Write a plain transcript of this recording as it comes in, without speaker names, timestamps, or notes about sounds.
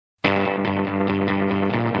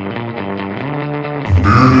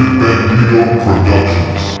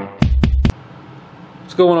What's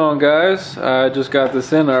going on, guys? I just got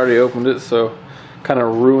this in. I already opened it, so kind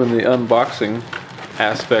of ruined the unboxing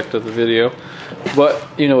aspect of the video, but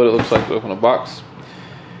you know what it looks like to open a box.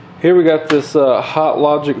 Here we got this Hot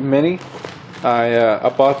Logic Mini.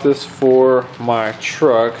 I bought this for my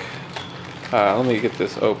truck. Let me get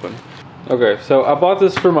this open. Okay, so I bought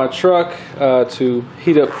this for my truck to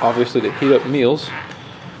heat up, obviously to heat up meals.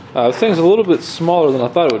 This thing's a little bit smaller than I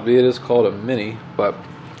thought it would be. It is called a Mini, but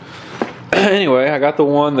anyway, I got the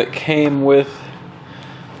one that came with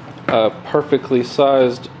a perfectly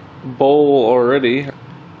sized bowl already.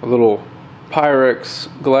 A little Pyrex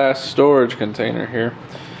glass storage container here.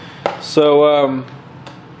 So I'm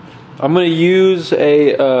going to use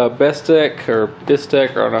a Bestec or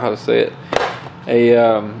Bistec, or I don't know how to say it,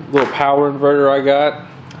 a little power inverter I got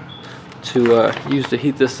to use to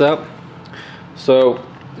heat this up. So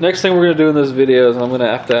next thing we're going to do in this video is I'm going to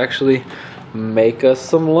have to actually make us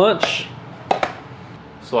some lunch.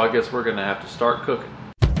 So I guess we're going to have to start cooking.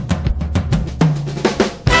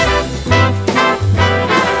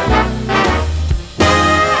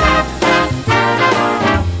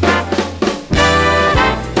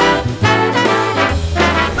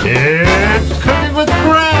 It's cooking with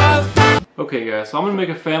Brad. Okay guys, so I'm going to make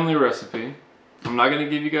a family recipe. I'm not going to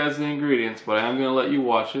give you guys the ingredients, but I am going to let you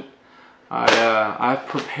watch it. I've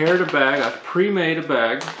prepared a bag. I've pre-made a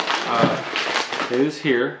bag. It is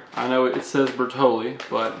here. I know it says Bertolli,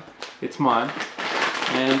 but it's mine.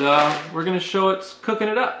 And we're going to show it's cooking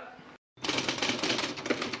it up.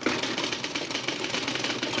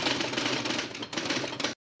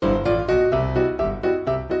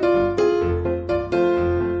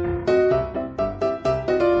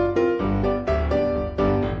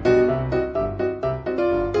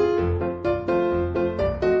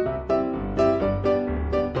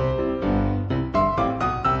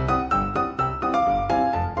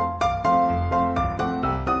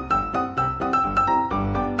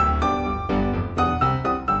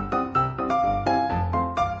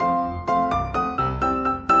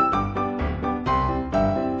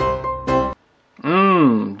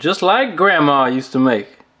 Just like Grandma used to make.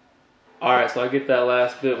 Alright, so I get that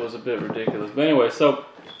last bit was a bit ridiculous. But anyway, so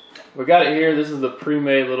we got it here. This is the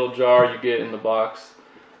pre-made little jar you get in the box.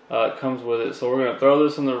 It comes with it. So we're going to throw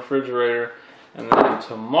this in the refrigerator. And then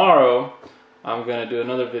tomorrow, I'm going to do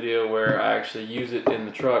another video where I actually use it in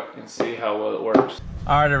the truck and see how well it works.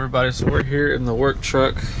 Alright everybody, so we're here in the work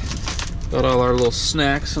truck. Got all our little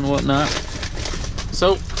snacks and whatnot.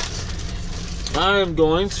 So, I am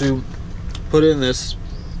going to put in this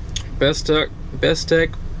Bestec,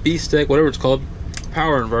 whatever it's called,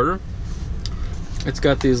 power inverter. It's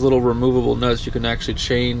got these little removable nuts. You can actually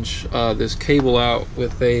change this cable out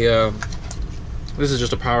with a, this is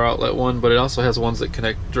just a power outlet one, but it also has ones that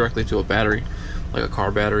connect directly to a battery, like a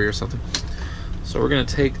car battery or something. So we're going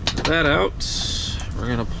to take that out. We're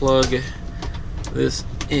going to plug this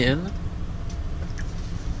in.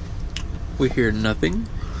 We hear nothing.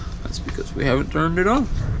 That's because we haven't turned it on.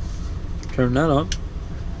 Turn that on.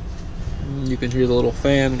 You can hear the little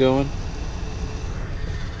fan going.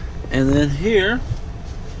 And then here,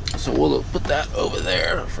 so we'll put that over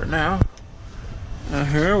there for now. Now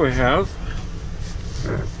here we have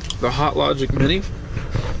the Hot Logic Mini.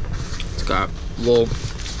 It's got a little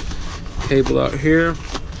cable out here.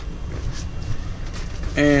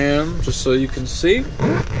 And just so you can see,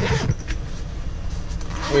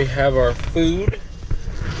 we have our food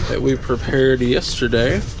that we prepared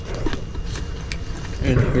yesterday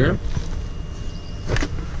in here.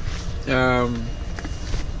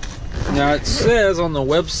 Now it says on the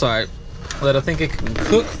website that I think it can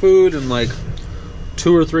cook food in like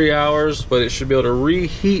 2 or 3 hours, but it should be able to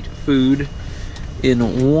reheat food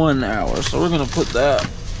in 1 hour. So we're gonna put that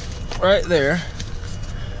right there,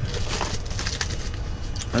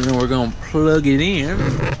 and then we're gonna plug it in.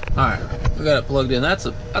 All right, we got it plugged in. That's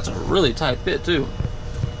a really tight fit too.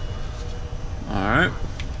 All right,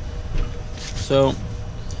 so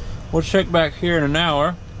we'll check back here in an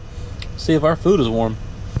hour, see if our food is warm.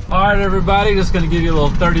 All right, everybody, just gonna give you a little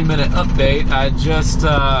 30-minute update. I just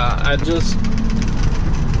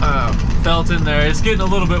felt in there. It's getting a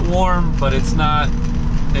little bit warm, but it's not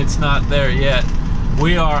there yet.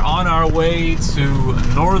 We are on our way to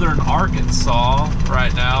northern Arkansas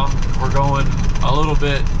right now. We're going a little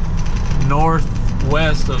bit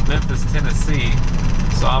northwest of Memphis, Tennessee.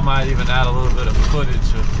 So I might even add a little bit of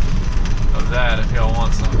footage of that if y'all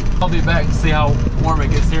want some. I'll be back to see how warm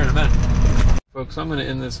it gets here in a minute. Folks, I'm going to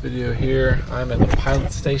end this video here. I'm at the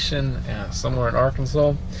pilot station somewhere in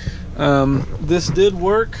Arkansas. This did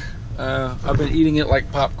work. I've been eating it like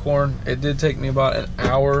popcorn. It did take me about an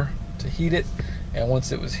hour to heat it, and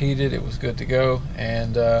once it was heated, it was good to go.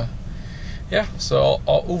 And yeah, so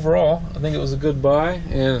overall, I think it was a good buy,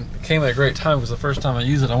 and it came at a great time because the first time I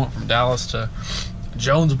used it, I went from Dallas to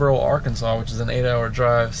Jonesboro, Arkansas, which is an 8-hour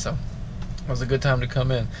drive, so it was a good time to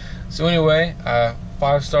come in. So anyway,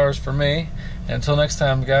 5 stars for me, and until next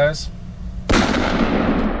time, guys,